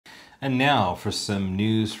And now for some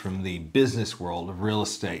news from the business world of real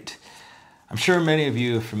estate. I'm sure many of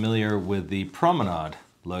you are familiar with the Promenade,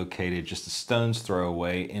 located just a stone's throw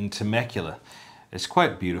away in Temecula. It's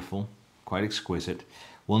quite beautiful, quite exquisite.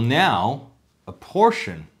 Well, now a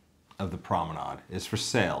portion of the Promenade is for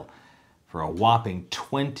sale for a whopping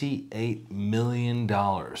 $28 million.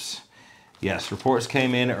 Yes, reports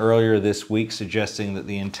came in earlier this week suggesting that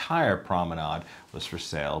the entire Promenade was for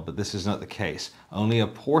sale, but this is not the case. Only a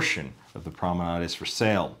portion of the Promenade is for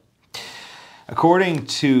sale. According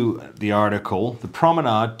to the article, the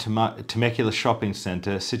Promenade Temecula Shopping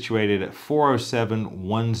Center, situated at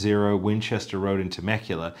 40710 Winchester Road in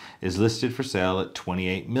Temecula, is listed for sale at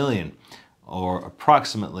 $28 million, or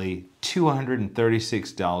approximately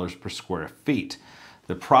 $236 per square feet.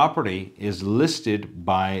 The property is listed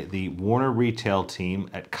by the Warner retail team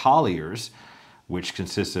at Colliers, which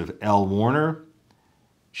consists of L. Warner,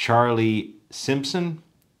 Charlie Simpson,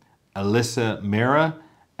 Alyssa Mera,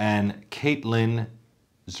 and Caitlin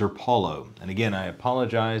Zerpolo. And again, I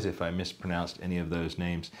apologize if I mispronounced any of those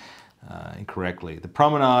names incorrectly. The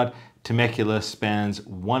Promenade Temecula spans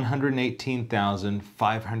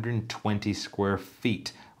 118,520 square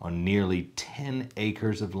feet on nearly 10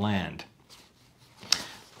 acres of land.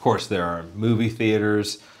 Of course, there are movie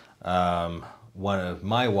theaters. One of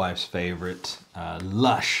my wife's favorite,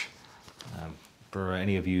 Lush. For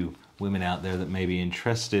any of you women out there that may be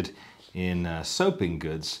interested in soaping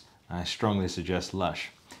goods, I strongly suggest Lush.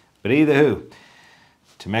 But either who,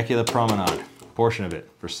 Temecula Promenade, portion of it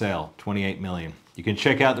for sale, $28 million. You can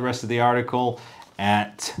check out the rest of the article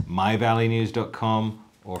at myvalleynews.com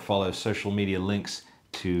or follow social media links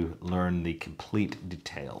to learn the complete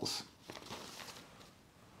details.